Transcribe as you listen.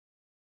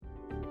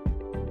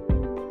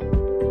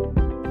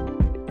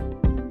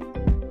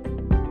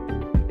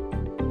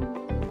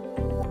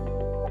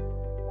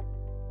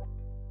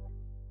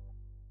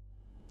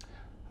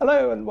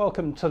Hello and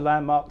welcome to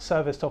Landmark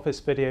Serviced Office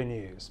Video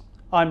News.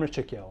 I'm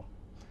Richard Gill.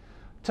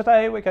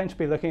 Today we're going to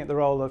be looking at the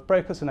role of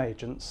brokers and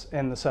agents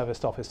in the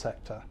serviced office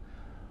sector.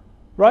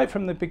 Right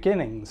from the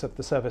beginnings of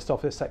the serviced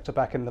office sector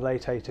back in the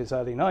late 80s,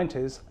 early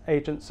 90s,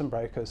 agents and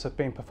brokers have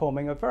been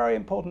performing a very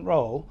important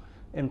role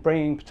in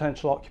bringing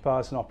potential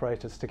occupiers and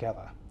operators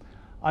together.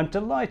 I'm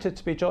delighted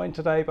to be joined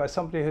today by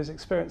somebody who's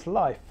experienced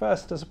life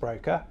first as a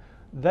broker,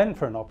 then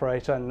for an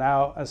operator, and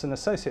now as an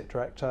associate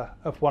director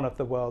of one of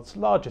the world's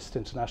largest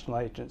international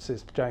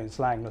agencies, Jones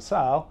Lang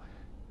LaSalle.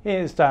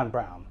 Here's Dan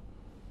Brown.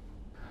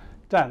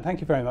 Dan,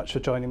 thank you very much for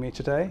joining me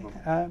today.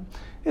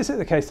 Is it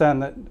the case, Dan,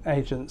 that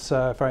agents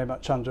are very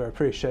much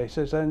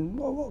underappreciated, and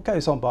what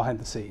goes on behind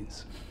the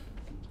scenes?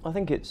 I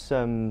think it's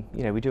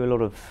we do a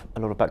lot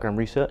of background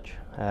research.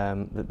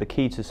 The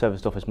key to the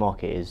serviced office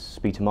market is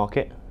speed to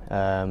market.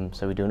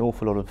 So we do an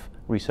awful lot of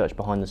research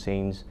behind the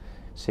scenes,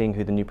 seeing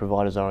who the new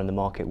providers are in the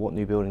market, what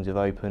new buildings have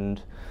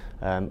opened,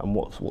 and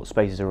what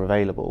spaces are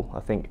available.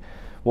 I think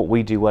what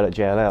we do well at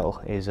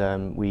JLL is a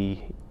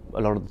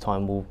lot of the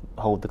time we'll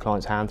hold the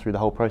client's hand through the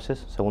whole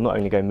process. So we'll not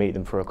only go meet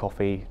them for a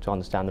coffee to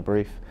understand the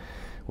brief,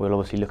 we'll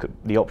obviously look at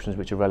the options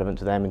which are relevant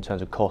to them in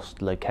terms of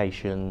cost,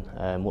 location,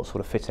 what sort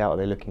of fit out are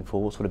they looking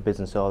for, what sort of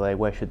business are they,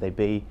 where should they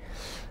be,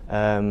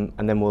 and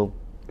then we'll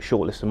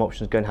shortlist some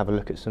options, go and have a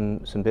look at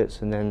some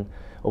bits, and then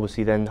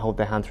obviously then hold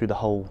their hand through the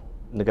whole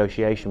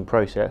negotiation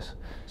process.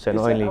 So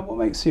not only what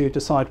makes you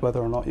decide whether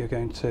or not you're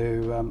going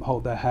to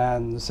hold their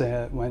hands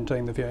when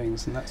doing the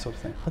viewings and that sort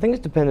of thing? I think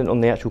it's dependent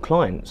on the actual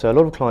client. So a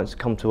lot of clients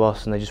come to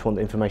us and they just want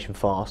the information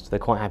fast. They're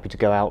quite happy to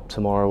go out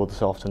tomorrow or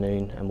this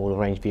afternoon and we'll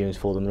arrange viewings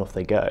for them and off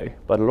they go.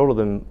 But a lot of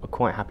them are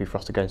quite happy for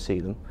us to go and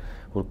see them.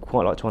 We'd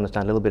quite like to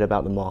understand a little bit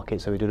about the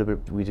market. So we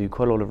do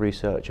quite a lot of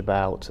research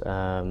about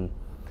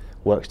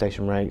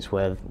workstation rates,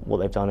 what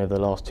they've done over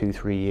the last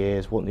 2-3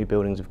 years, what new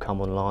buildings have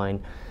come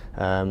online.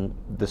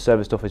 The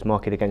serviced office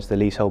market against the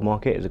leasehold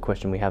market is a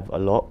question we have a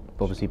lot.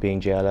 Obviously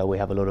being JLL, we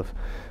have a lot of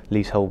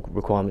leasehold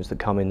requirements that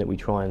come in that we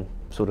try and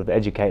sort of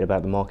educate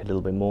about the market a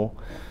little bit more.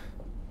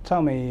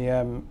 Tell me,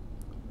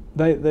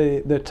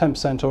 the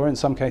 10% or in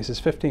some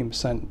cases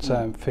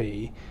 15%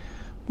 fee,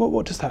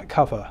 what does that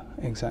cover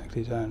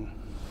exactly, Dan?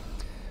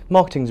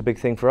 Marketing's a big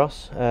thing for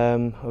us. I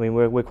mean,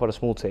 we're quite a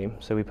small team,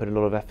 so we put a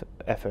lot of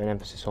effort and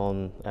emphasis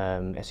on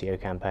SEO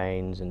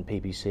campaigns and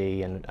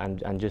PPC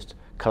and just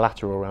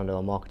collateral around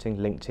our marketing,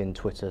 LinkedIn,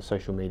 Twitter,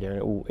 social media,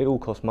 and it all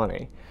costs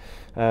money.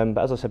 But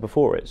as I said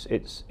before,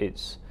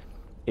 it's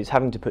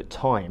having to put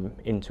time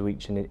into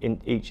each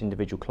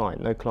individual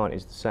client. No client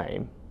is the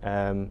same,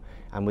 and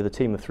with a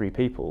team of 3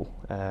 people,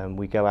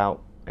 we go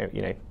out.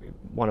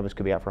 One of us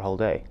could be out for a whole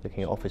day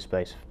looking at office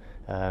space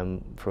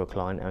for a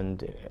client,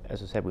 and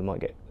as I said, we might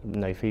get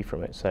no fee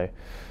from it. So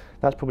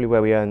that's probably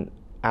where we earn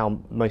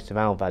most of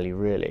our value,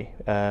 really,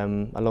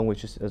 along with,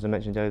 just as I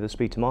mentioned earlier, the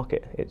speed to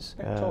market.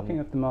 Talking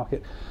of the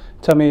market,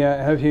 tell me,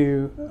 how do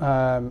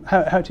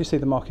you see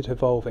the market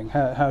evolving?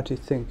 How do you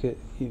think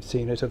you've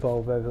seen it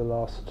evolve over the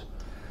last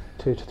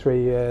 2 to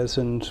 3 years,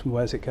 and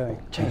where's it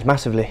going? Changed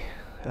massively.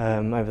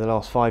 Over the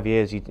last 5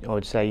 years, I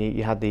would say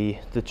you had the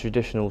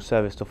traditional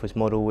serviced office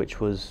model, which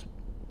was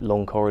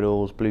long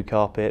corridors, blue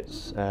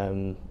carpets,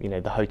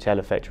 the hotel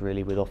effect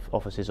really, with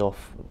offices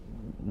off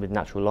with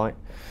natural light.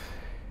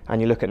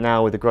 And you look at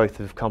now with the growth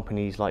of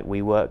companies like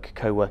WeWork,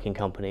 co-working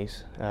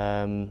companies,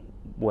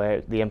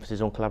 where the emphasis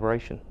is on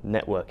collaboration,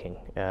 networking,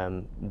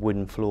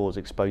 wooden floors,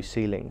 exposed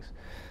ceilings.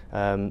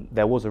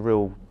 There was a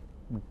real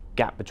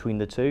gap between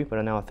the two, but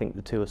now I think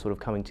the two are sort of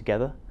coming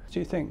together. Do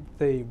you think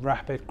the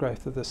rapid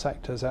growth of the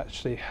sector has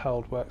actually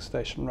held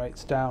workstation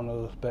rates down a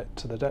little bit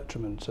to the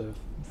detriment of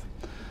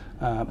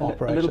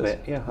operators? A little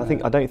bit, yeah.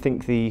 I don't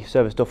think the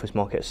serviced office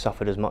market has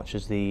suffered as much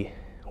as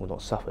not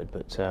suffered,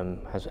 but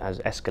has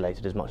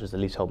escalated as much as the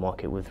leasehold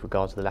market with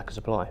regards to the lack of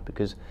supply,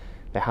 because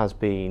there has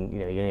been,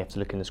 you only have to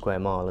look in the square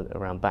mile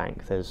around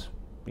Bank. There's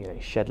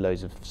shed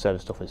loads of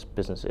serviced office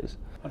businesses.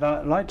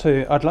 I'd like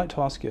to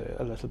ask you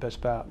a little bit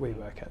about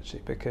WeWork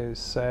actually,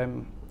 because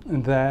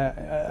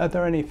are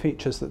there any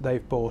features that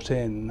they've brought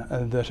in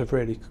that have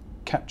really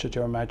captured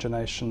your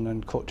imagination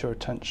and caught your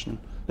attention?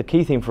 The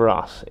key thing for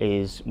us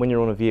is when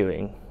you're on a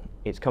viewing,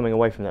 it's coming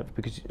away from that,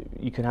 because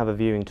you can have a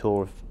viewing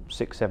tour of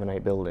 6, 7,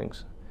 8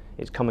 buildings.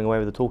 It's coming away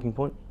with a talking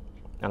point,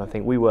 and I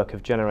think WeWork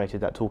have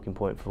generated that talking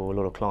point for a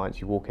lot of clients.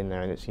 You walk in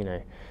there and it's,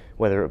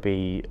 whether it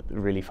be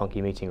really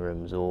funky meeting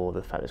rooms or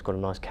the fact that it's got a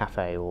nice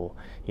cafe, or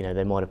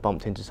they might have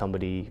bumped into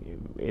somebody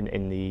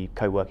in the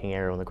co-working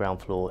area on the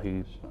ground floor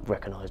who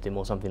recognised him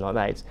or something like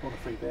that. It's all the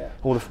free beer.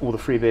 All the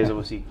free beer is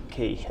obviously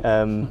key.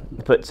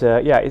 That's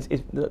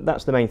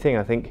the main thing.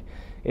 I think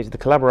is the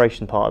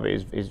collaboration part of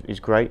it is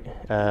great.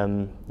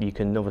 You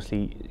can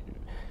obviously,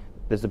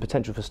 there's the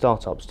potential for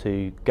startups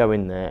to go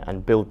in there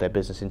and build their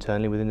business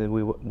internally within the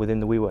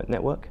WeWork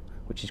network,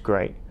 which is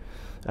great.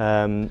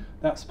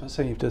 That's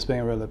perceived as being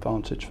a real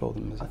advantage for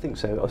them, isn't it? I think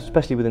so,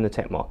 especially within the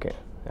tech market.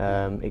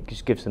 It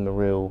just gives them a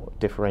real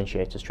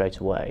differentiator straight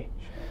away.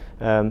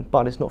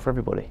 But it's not for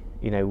everybody.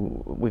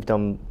 We've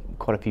done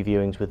quite a few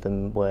viewings with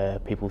them where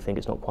people think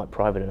it's not quite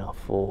private enough,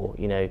 or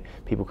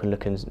people can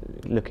look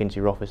into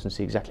your office and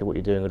see exactly what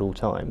you're doing at all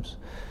times.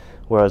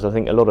 Whereas I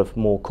think a lot of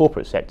more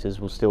corporate sectors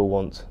will still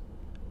want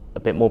a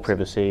bit more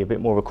privacy, a bit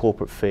more of a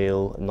corporate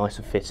feel, a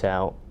nicer fit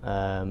out.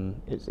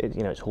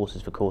 It's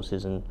horses for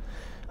courses, and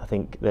I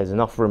think there's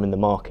enough room in the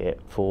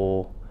market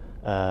for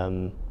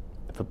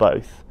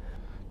both.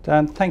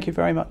 Dan, thank you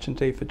very much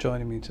indeed for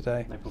joining me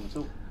today. No problem at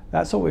all.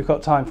 That's all we've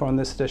got time for on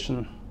this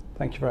edition.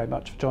 Thank you very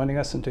much for joining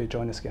us, and do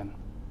join us again.